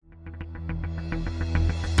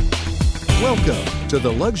Welcome to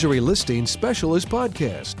the Luxury Listing Specialist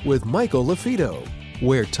Podcast with Michael LaFido,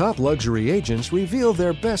 where top luxury agents reveal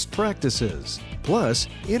their best practices, plus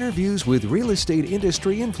interviews with real estate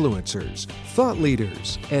industry influencers, thought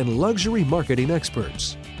leaders, and luxury marketing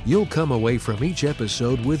experts. You'll come away from each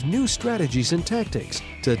episode with new strategies and tactics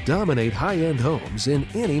to dominate high-end homes in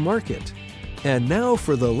any market. And now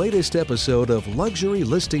for the latest episode of Luxury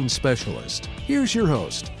Listing Specialist. Here's your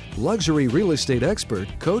host, luxury real estate expert,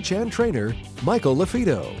 coach, and trainer, Michael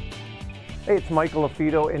LaFido. Hey, it's Michael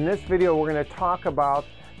LaFido. In this video, we're going to talk about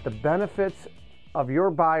the benefits of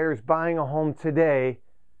your buyers buying a home today,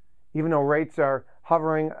 even though rates are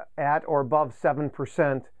hovering at or above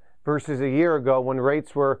 7% versus a year ago when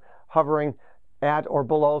rates were hovering at or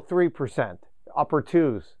below 3%, upper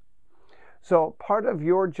twos. So part of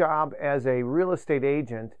your job as a real estate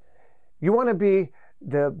agent, you want to be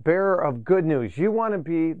the bearer of good news. You want to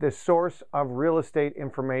be the source of real estate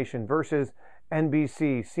information versus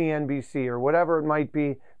NBC, CNBC, or whatever it might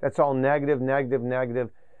be. That's all negative, negative, negative.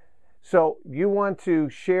 So you want to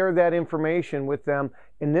share that information with them.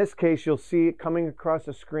 In this case, you'll see it coming across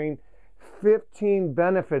the screen, 15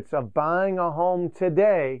 benefits of buying a home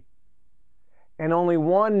today and only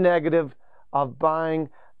one negative of buying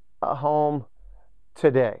a home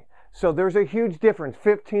today. So there's a huge difference,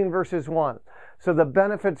 15 versus 1. So the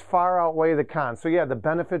benefits far outweigh the cons. So yeah, the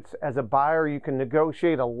benefits as a buyer, you can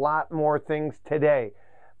negotiate a lot more things today.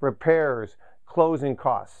 Repairs, closing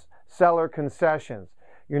costs, seller concessions.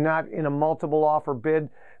 You're not in a multiple offer bid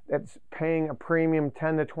that's paying a premium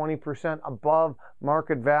 10 to 20% above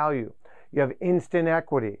market value. You have instant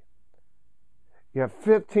equity. You have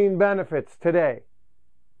 15 benefits today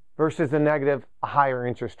versus the negative, a higher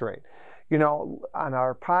interest rate. You know, on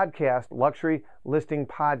our podcast, Luxury Listing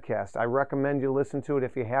Podcast, I recommend you listen to it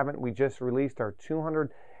if you haven't. We just released our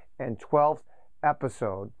 212th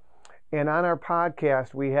episode. And on our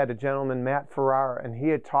podcast, we had a gentleman, Matt Ferrara, and he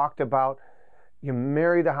had talked about you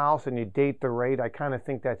marry the house and you date the rate. I kind of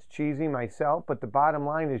think that's cheesy myself, but the bottom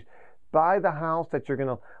line is buy the house that you're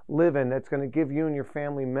going to live in, that's going to give you and your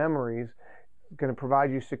family memories, going to provide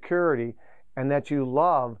you security, and that you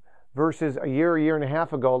love. Versus a year and a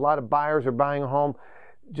half ago, a lot of buyers are buying a home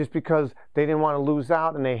just because they didn't want to lose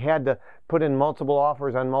out and they had to put in multiple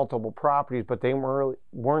offers on multiple properties, but they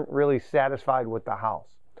weren't really satisfied with the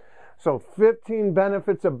house. So 15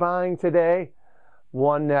 benefits of buying today,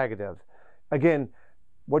 one negative. Again,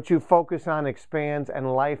 what you focus on expands,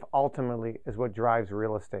 and life ultimately is what drives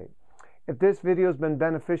real estate. If this video has been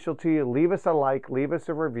beneficial to you, leave us a like, leave us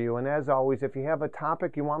a review, and as always, if you have a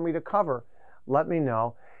topic you want me to cover, let me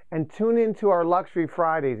know. And tune into our Luxury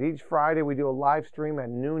Fridays. Each Friday we do a live stream at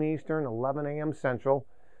noon Eastern, 11 a.m. Central.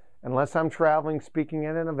 Unless I'm traveling, speaking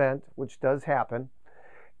at an event, which does happen.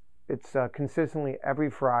 It's consistently every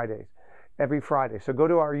Friday. So go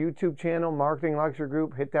to our YouTube channel, Marketing Luxury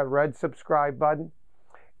Group, hit that red subscribe button,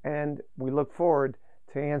 and we look forward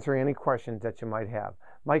to answering any questions that you might have.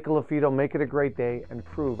 Michael LaFido, make it a great day and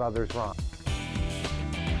prove others wrong.